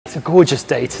It's a gorgeous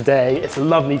day today. It's a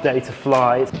lovely day to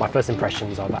fly. My first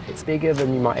impressions are that it's bigger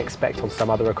than you might expect on some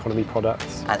other economy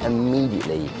products. And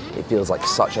immediately, it feels like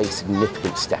such a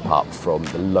significant step up from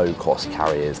the low-cost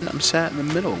carriers. I'm sat in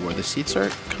the middle where the seats are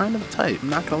kind of tight. I'm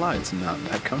not gonna lie, it's not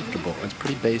that comfortable. It's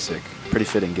pretty basic. Pretty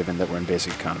fitting given that we're in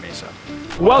basic economy, so.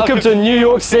 Welcome to New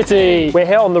York City. We're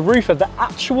here on the roof of the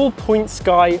actual Point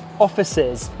Sky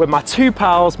offices with my two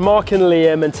pals, Marc and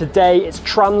Liam, and today it's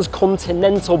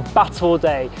transcontinental battle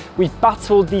day. We've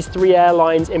battled these three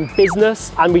airlines in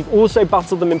business and we've also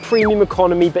battled them in premium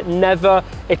economy, but never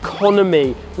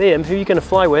economy. Liam, who are you going to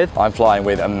fly with? I'm flying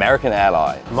with American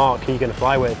Airlines. Marc, who are you going to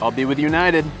fly with? I'll be with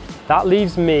United. That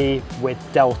leaves me with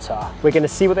Delta. We're going to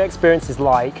see what the experience is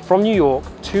like from New York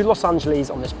to Los Angeles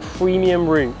on this premium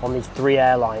route on these three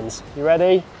airlines. You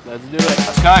ready? Let's do it.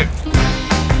 Let's go.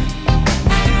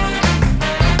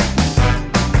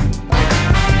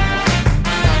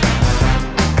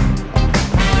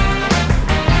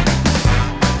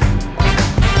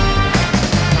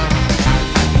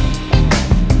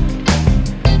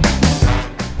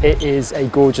 It is a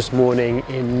gorgeous morning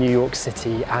in New York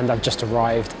City and I've just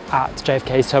arrived at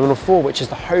JFK's Terminal 4, which is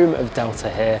the home of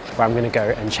Delta here, where I'm going to go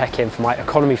and check in for my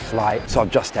economy flight. So I've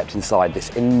just stepped inside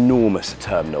this enormous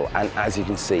terminal, and as you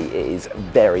can see, it is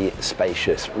very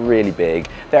spacious, really big,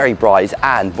 very bright,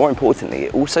 and more importantly,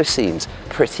 it also seems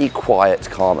pretty quiet,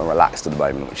 calm and relaxed at the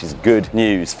moment, which is good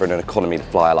news for an economy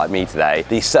flyer like me today.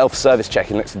 The self-service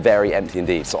check-in looks very empty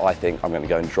indeed, so I think I'm going to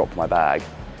go and drop my bag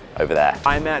over there.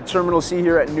 I'm at Terminal C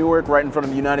here at Newark, right in front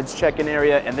of United's check-in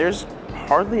area, and there's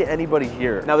hardly anybody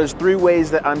here. Now there's three ways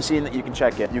that I'm seeing that you can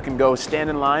check in. You can go stand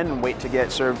in line and wait to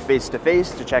get served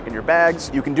face-to-face to check in your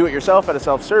bags. You can do it yourself at a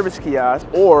self-service kiosk,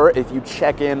 or if you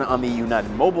check in on the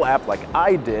United mobile app like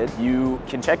I did, you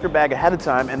can check your bag ahead of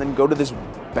time and then go to this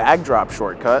bag drop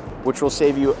shortcut, which will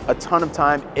save you a ton of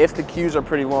time if the queues are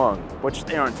pretty long, which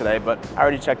they aren't today, but I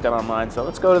already checked that online, so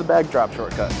let's go to the bag drop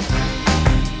shortcut.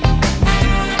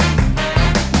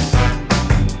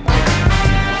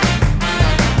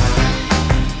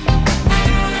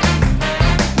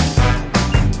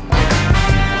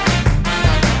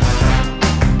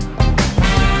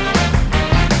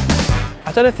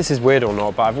 I don't know if this is weird or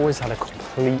not, but I've always had a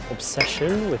complete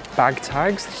obsession with bag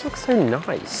tags. They just look so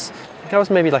nice. I think I was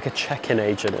maybe like a check-in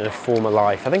agent in a former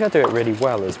life. I think I do it really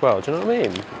well as well, do you know what I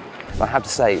mean? I have to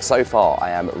say, so far, I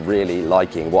am really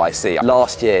liking what I see.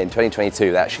 Last year, in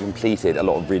 2022, they actually completed a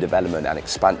lot of redevelopment and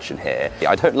expansion here.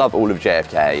 I don't love all of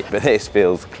JFK, but this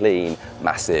feels clean,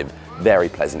 massive, very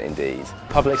pleasant indeed.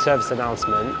 Public service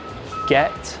announcement,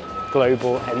 get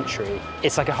global entry.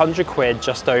 It's like 100 quid,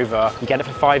 just over. You get it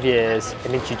for 5 years.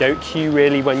 It means you don't queue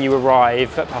really when you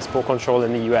arrive at passport control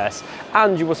in the US.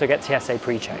 And you also get TSA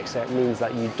pre-check. So it means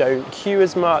that you don't queue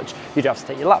as much. You don't have to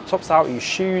take your laptops out, your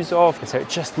shoes off. And so it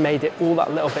just made it all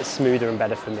that little bit smoother and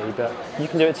better for me. But you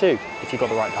can do it too, if you've got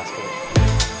the right passport.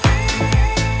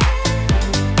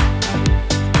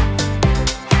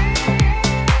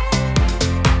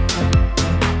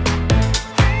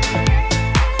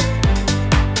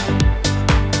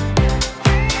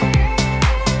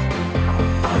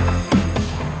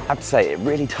 I have to say, it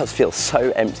really does feel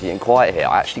so empty and quiet here.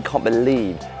 I actually can't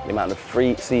believe the amount of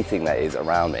free seating there is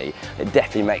around me. It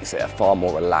definitely makes it a far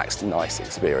more relaxed, nice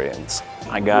experience.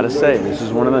 I gotta say, this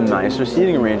is one of the nicer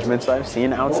seating arrangements I've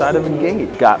seen outside of a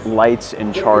gate. Got lights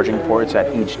and charging ports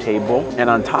at each table, and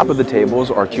on top of the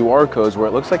tables are QR codes where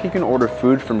it looks like you can order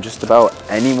food from just about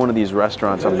any one of these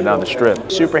restaurants up and down the strip.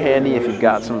 Super handy if you've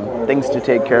got some things to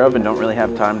take care of and don't really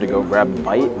have time to go grab a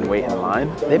bite and wait in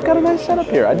line. They've got a nice setup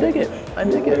here. I dig it. I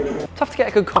dig it. Tough to get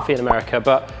a good coffee in America,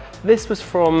 but this was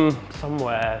from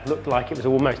somewhere. Looked like it was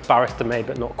almost barista made,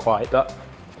 but not quite. But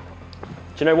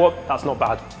do you know what? That's not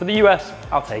bad. For the US,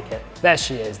 I'll take it. There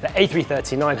she is, the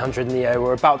A330-900neo.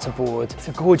 We're about to board. It's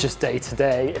a gorgeous day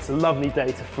today. It's a lovely day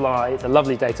to fly. It's a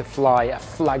lovely day to fly a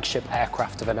flagship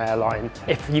aircraft of an airline.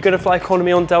 If you're going to fly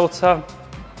economy on Delta,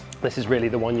 this is really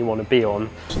the one you want to be on.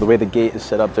 So the way the gate is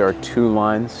set up, there are two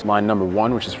lines. Line number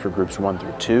 1, which is for groups 1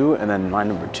 through 2, and then line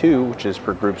number 2, which is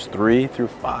for groups 3 through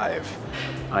 5.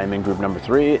 I am in group number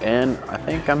 3, and I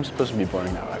think I'm supposed to be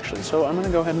boarding now, actually. So I'm gonna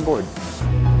go ahead and board.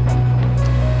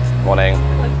 Morning.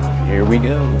 Here we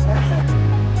go.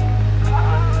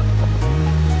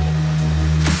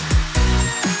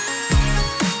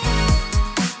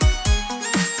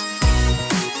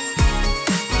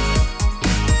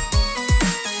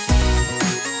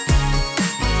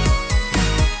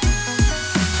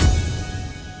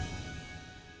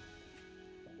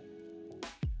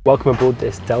 Welcome aboard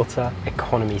this Delta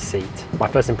economy seat. My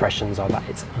first impressions are that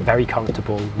it's very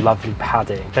comfortable, lovely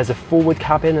padding. There's a forward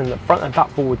cabin, and the front of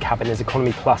that forward cabin is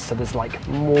economy plus, so there's like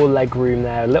more leg room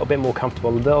there, a little bit more comfortable,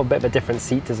 a little bit of a different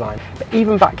seat design. But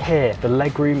even back here, the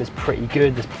leg room is pretty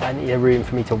good. There's plenty of room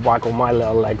for me to waggle my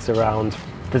little legs around.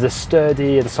 There's a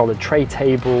sturdy and solid tray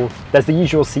table. There's the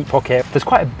usual seat pocket. There's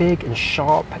quite a big and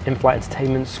sharp in-flight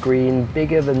entertainment screen,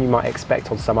 bigger than you might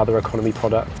expect on some other economy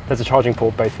product. There's a charging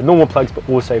port both for normal plugs but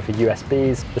also for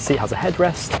USBs. The seat has a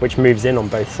headrest which moves in on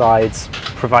both sides,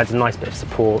 provides a nice bit of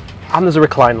support. And there's a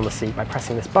recline on the seat. By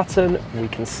pressing this button, we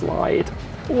can slide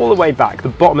all the way back. The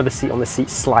bottom of the seat on the seat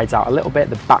slides out a little bit,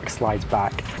 the back slides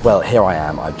back. Well, here I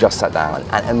am, I've just sat down,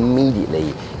 and immediately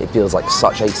it feels like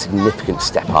such a significant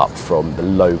step up from the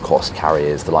low-cost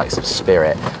carriers, the likes of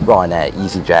Spirit, Ryanair,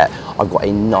 EasyJet. I've got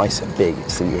a nice big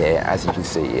seat here. As you can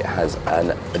see, it has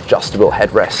an adjustable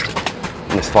headrest.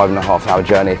 On this 5.5 hour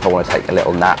journey, if I want to take a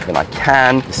little nap, then I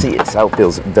can. The seat itself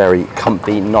feels very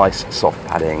comfy, nice soft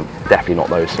padding. Definitely not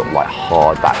those sort of like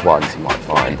hard back ones you might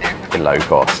find in low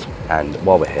cost. And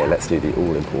while we're here, let's do the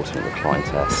all-important recline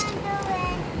test.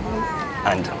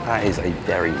 And that is a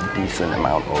very decent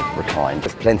amount of recline.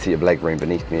 There's plenty of leg room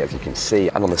beneath me, as you can see.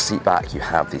 And on the seat back, you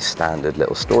have the standard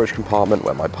little storage compartment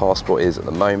where my passport is at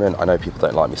the moment. I know people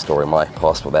don't like me storing my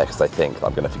passport there because they think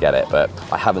I'm going to forget it, but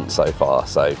I haven't so far,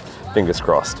 so fingers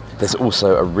crossed. There's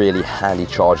also a really handy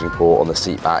charging port on the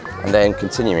seat back. And then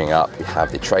continuing up, we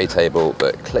have the tray table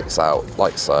that clicks out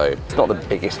like so. It's not the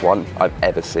biggest one I've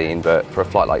ever seen, but for a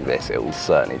flight like this, it will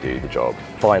certainly do the job.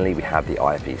 Finally, we have the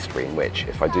IFE screen, which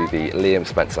if I do the Liam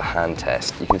Spencer hand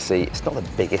test, you can see it's not the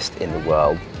biggest in the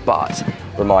world, but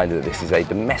reminder that this is a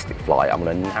domestic flight. I'm on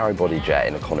a narrow body jet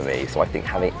in economy, so I think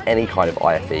having any kind of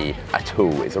IFE at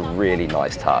all is a really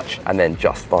nice touch. And then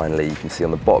just finally, you can see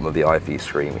on the bottom of the IFE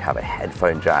screen, we have a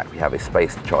headphone jack, we have a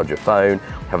space to charge your phone,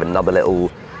 we have another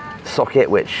little socket,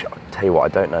 which I'll tell you what, I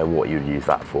don't know what you'd use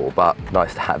that for, but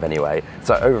nice to have anyway.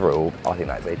 So overall, I think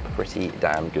that's a pretty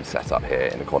damn good setup here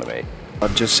in economy.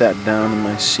 I've just sat down in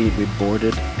my seat, we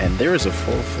boarded, and there is a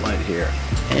full flight here.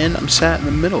 And I'm sat in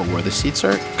the middle where the seats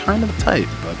are kind of tight,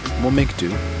 but we'll make do.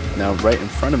 Now right in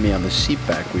front of me on the seat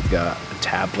back, we've got a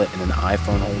tablet and an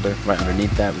iPhone holder. Right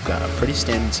underneath that, we've got a pretty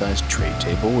standard sized tray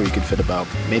table where you can fit about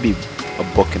maybe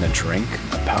a book and a drink,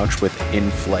 a pouch with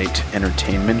in-flight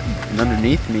entertainment. And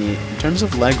underneath me, in terms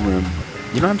of leg room,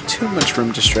 you don't have too much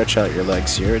room to stretch out your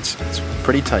legs here. It's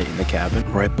pretty tight in the cabin.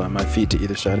 Right by my feet to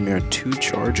either side of me are 2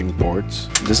 charging ports.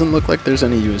 It doesn't look like there's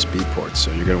any USB ports,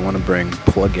 so you're gonna wanna bring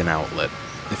plug-in outlet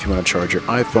if you wanna charge your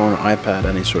iPhone, iPad,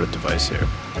 any sort of device here.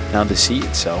 Now the seat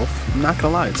itself, I'm not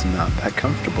gonna lie, it's not that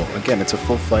comfortable. Again, it's a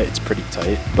full flight, it's pretty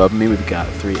tight. Above me, we've got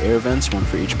 3 air vents, 1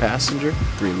 for each passenger,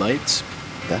 3 lights.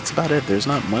 That's about it. There's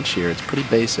not much here. It's pretty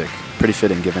basic. Pretty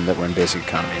fitting given that we're in basic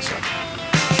economy, so.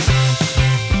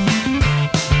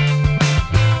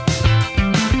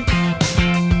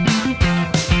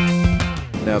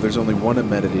 Now there's only one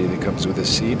amenity that comes with a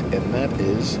seat, and that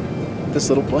is this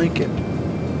little blanket.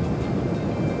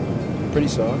 Pretty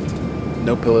soft.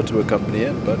 No pillow to accompany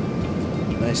it, but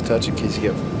nice touch in case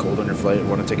you get cold on your flight or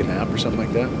want to take a nap or something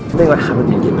like that. The thing I haven't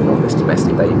been given on this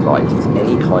domestic day flight is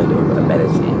any kind of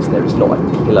amenities. There is not a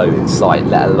pillow in sight,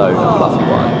 let alone a fluffy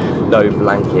one. No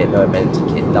blanket, no amenity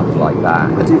kit, nothing like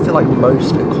that. I do feel like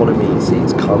most economy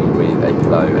seats come with a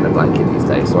pillow and a blanket these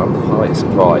days, so I'm quite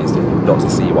surprised not to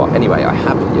see one. Anyway, I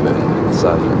have been given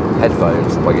some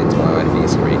headphones to plug into my IFE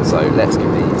screen, so let's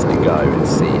give these a go and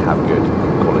see how good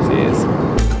the quality is.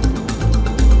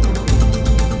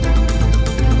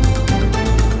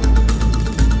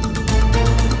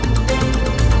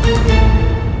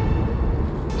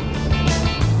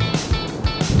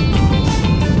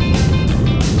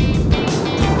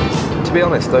 To be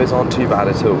honest, those aren't too bad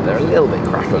at all. They're a little bit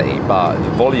crackly, but the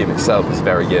volume itself is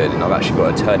very good, and I've actually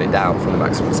got to turn it down from the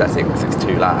maximum setting because it's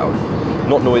too loud.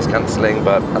 Not noise cancelling,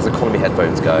 but as economy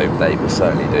headphones go, they will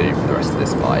certainly do for the rest of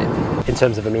this flight. In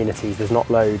terms of amenities, there's not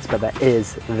loads, but there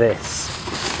is this.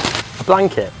 A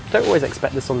blanket. Don't always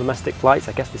expect this on domestic flights.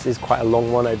 I guess this is quite a long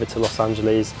one over to Los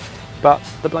Angeles, but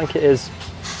the blanket is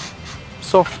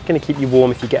soft, going to keep you warm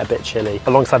if you get a bit chilly.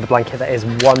 Alongside the blanket, there is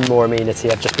one more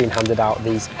amenity. I've just been handed out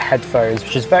these headphones,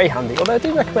 which is very handy, although I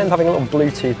do recommend having a little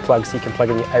Bluetooth plug so you can plug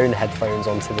in your own headphones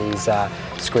onto these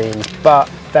screens. But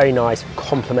very nice,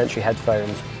 complimentary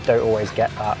headphones. Don't always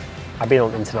get that. I've been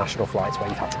on international flights where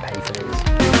you've had to pay for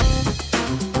these.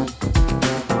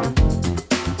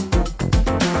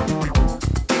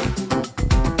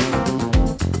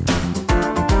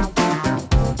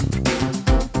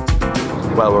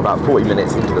 Well, we're about 40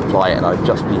 minutes into the flight and I've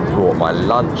just been brought my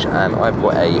lunch, and I've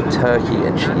got a turkey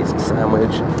and cheese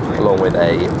sandwich along with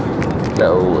a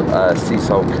little sea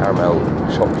salt caramel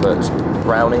chocolate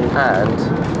brownie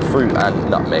and fruit and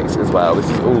nut mix as well. This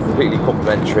is all completely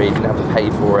complimentary, didn't have to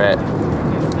pay for it,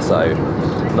 so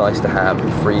nice to have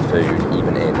free food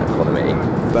even in economy.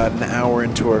 About an hour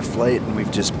into our flight and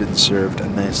we've just been served a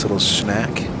nice little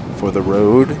snack for the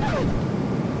road,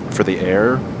 for the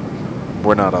air.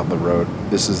 We're not on the road,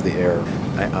 this is the air.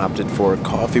 I opted for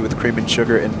coffee with cream and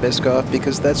sugar and Biscoff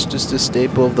because that's just a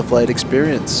staple of the flight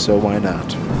experience, so why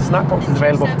not? Snack box is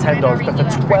available for $10, but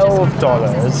for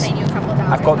 $12,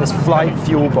 I've got this flight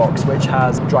fuel box which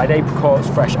has dried apricots,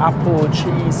 fresh apple,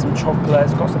 cheese, some chocolate.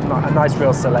 It's got a nice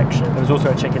real selection. There was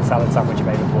also a chicken salad sandwich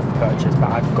available for purchase,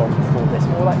 but I've gone for this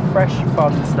more like fresh,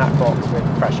 fun snack box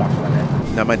with fresh apple in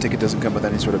it. Now my ticket doesn't come with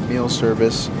any sort of meal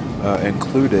service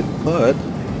included, but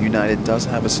United does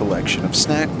have a selection of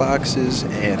snack boxes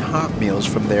and hot meals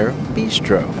from their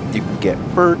bistro. You can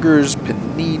get burgers,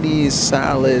 paninis,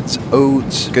 salads,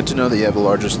 oats. Good to know that you have a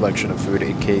larger selection of food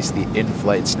in case the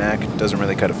in-flight snack doesn't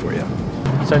really cut it for you.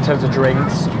 So in terms of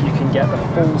drinks, you can get the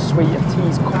full suite of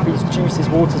teas, coffees, juices,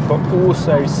 waters, but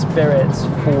also spirits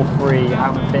for free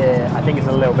and beer. I think it's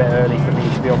a little bit early for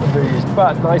me to be on the booze,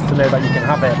 but nice to know that you can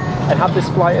have it. And had this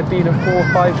flight have been at 4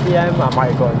 or 5 p.m, I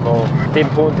might have got involved. The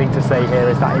important thing to say here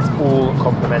is that it's all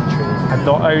complimentary. And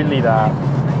not only that,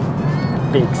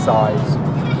 big size,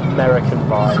 American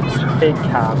vibes, big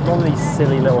cans, not these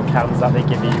silly little cans that they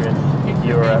give you in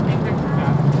Europe.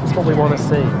 That's what we want to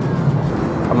see.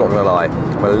 I'm not gonna lie,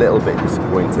 I'm a little bit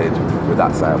disappointed with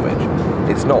that sandwich.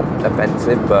 It's not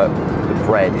offensive, but the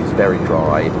bread is very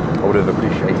dry. I would have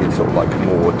appreciated sort of like a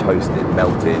more toasted,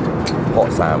 melted,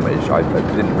 hot sandwich. I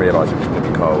didn't realise it was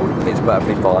gonna be cold. It's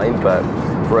perfectly fine, but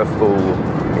for a full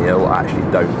meal, I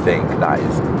actually don't think that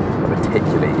is a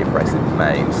particularly impressive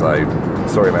main. So,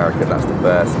 sorry American, that's the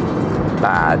first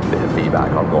bad bit of feedback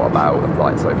I've got about the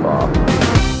flight so far.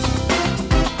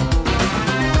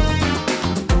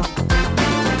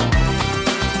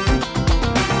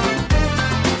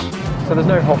 So there's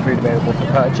no hot food available for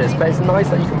purchase, but it's nice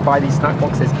that you can buy these snack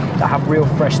boxes that have real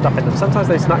fresh stuff in them. Sometimes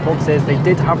those snack boxes, they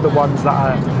did have the ones that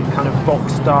are kind of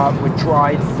boxed up with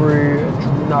dried fruit,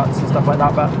 nuts and stuff like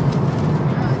that, but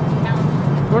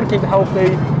you want to keep it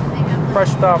healthy, fresh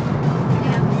stuff,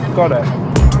 got it.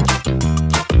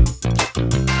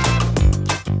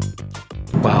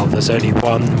 Well, there's only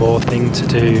one more thing to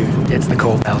do. It's the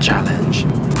call bell challenge.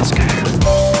 Let's go.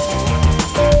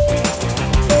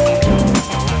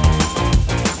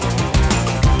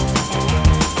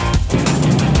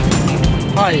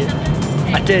 Hi,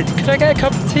 I did. Could I get a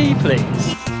cup of tea,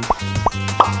 please?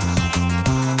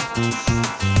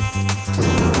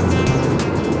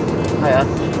 Hiya.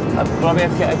 Will I be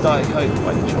able to get a Diet Coke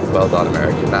by any chance? Well done,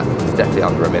 American. That's definitely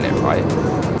under a minute, right?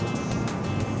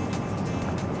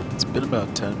 It's been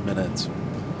about 10 minutes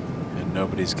and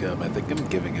nobody's come. I think I'm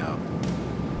giving up.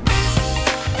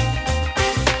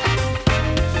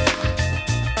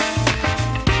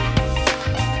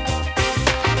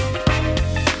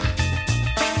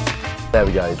 There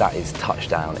we go, that is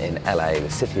touchdown in LA, the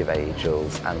City of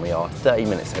Angels, and we are 30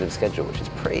 minutes ahead of schedule, which is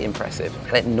pretty impressive.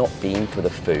 Had it not been for the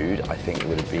food, I think it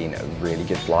would have been a really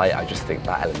good flight. I just think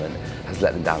that element has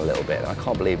let them down a little bit, and I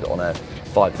can't believe that on a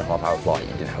 5.5-hour flight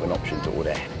you didn't have an option to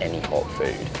order any hot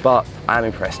food. But I'm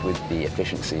impressed with the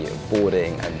efficiency of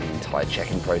boarding and the entire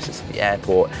check-in process at the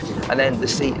airport. And then the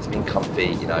seat has been comfy.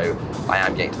 You know, I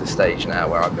am getting to the stage now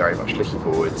where I'm very much looking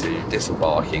forward to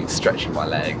disembarking, stretching my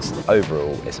legs.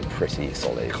 Overall, it's a pretty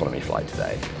solid economy flight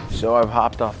today. So I've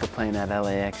hopped off the plane at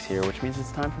LAX here, which means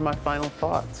it's time for my final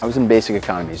thoughts. I was in basic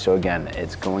economy, so again,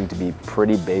 it's going to be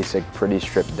pretty basic, pretty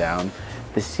stripped down.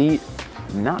 The seat,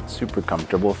 not super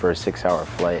comfortable for a 6-hour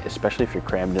flight, especially if you're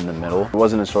crammed in the middle. There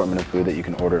was an assortment of food that you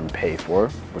can order and pay for,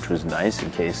 which was nice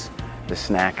in case the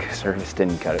snack service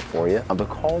didn't cut it for you. Now, the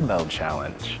call bell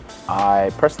challenge.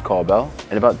 I pressed the call bell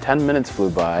and about 10 minutes flew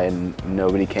by and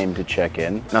nobody came to check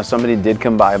in. Now somebody did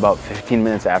come by about 15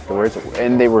 minutes afterwards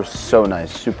and they were so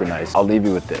nice, super nice. I'll leave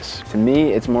you with this. To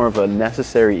me, it's more of a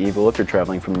necessary evil if you're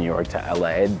traveling from New York to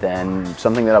LA than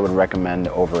something that I would recommend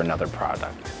over another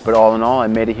product. But all in all, I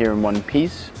made it here in one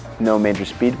piece. No major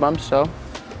speed bumps, so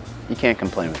you can't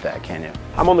complain with that, can you?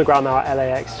 I'm on the ground now at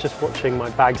LAX, just watching my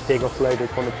bags being offloaded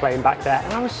from the plane back there,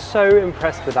 and I was so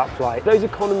impressed with that flight. Those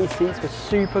economy seats were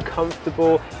super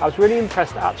comfortable. I was really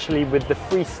impressed actually with the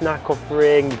free snack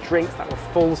offering, the drinks that were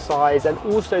full size, and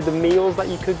also the meals that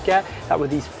you could get that were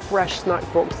these fresh snack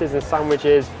boxes and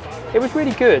sandwiches. It was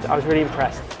really good. I was really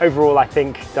impressed. Overall, I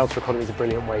think Delta Economy is a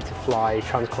brilliant way to fly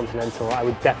transcontinental. I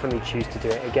would definitely choose to do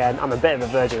it again. I'm a bit of a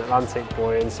Virgin Atlantic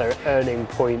boy, and so earning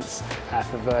points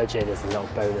for Virgin is a little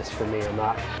bonus for me on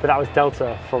that. But that was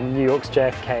Delta from New York's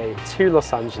JFK to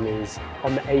Los Angeles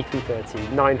on the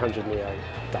A330-900neo.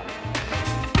 Done.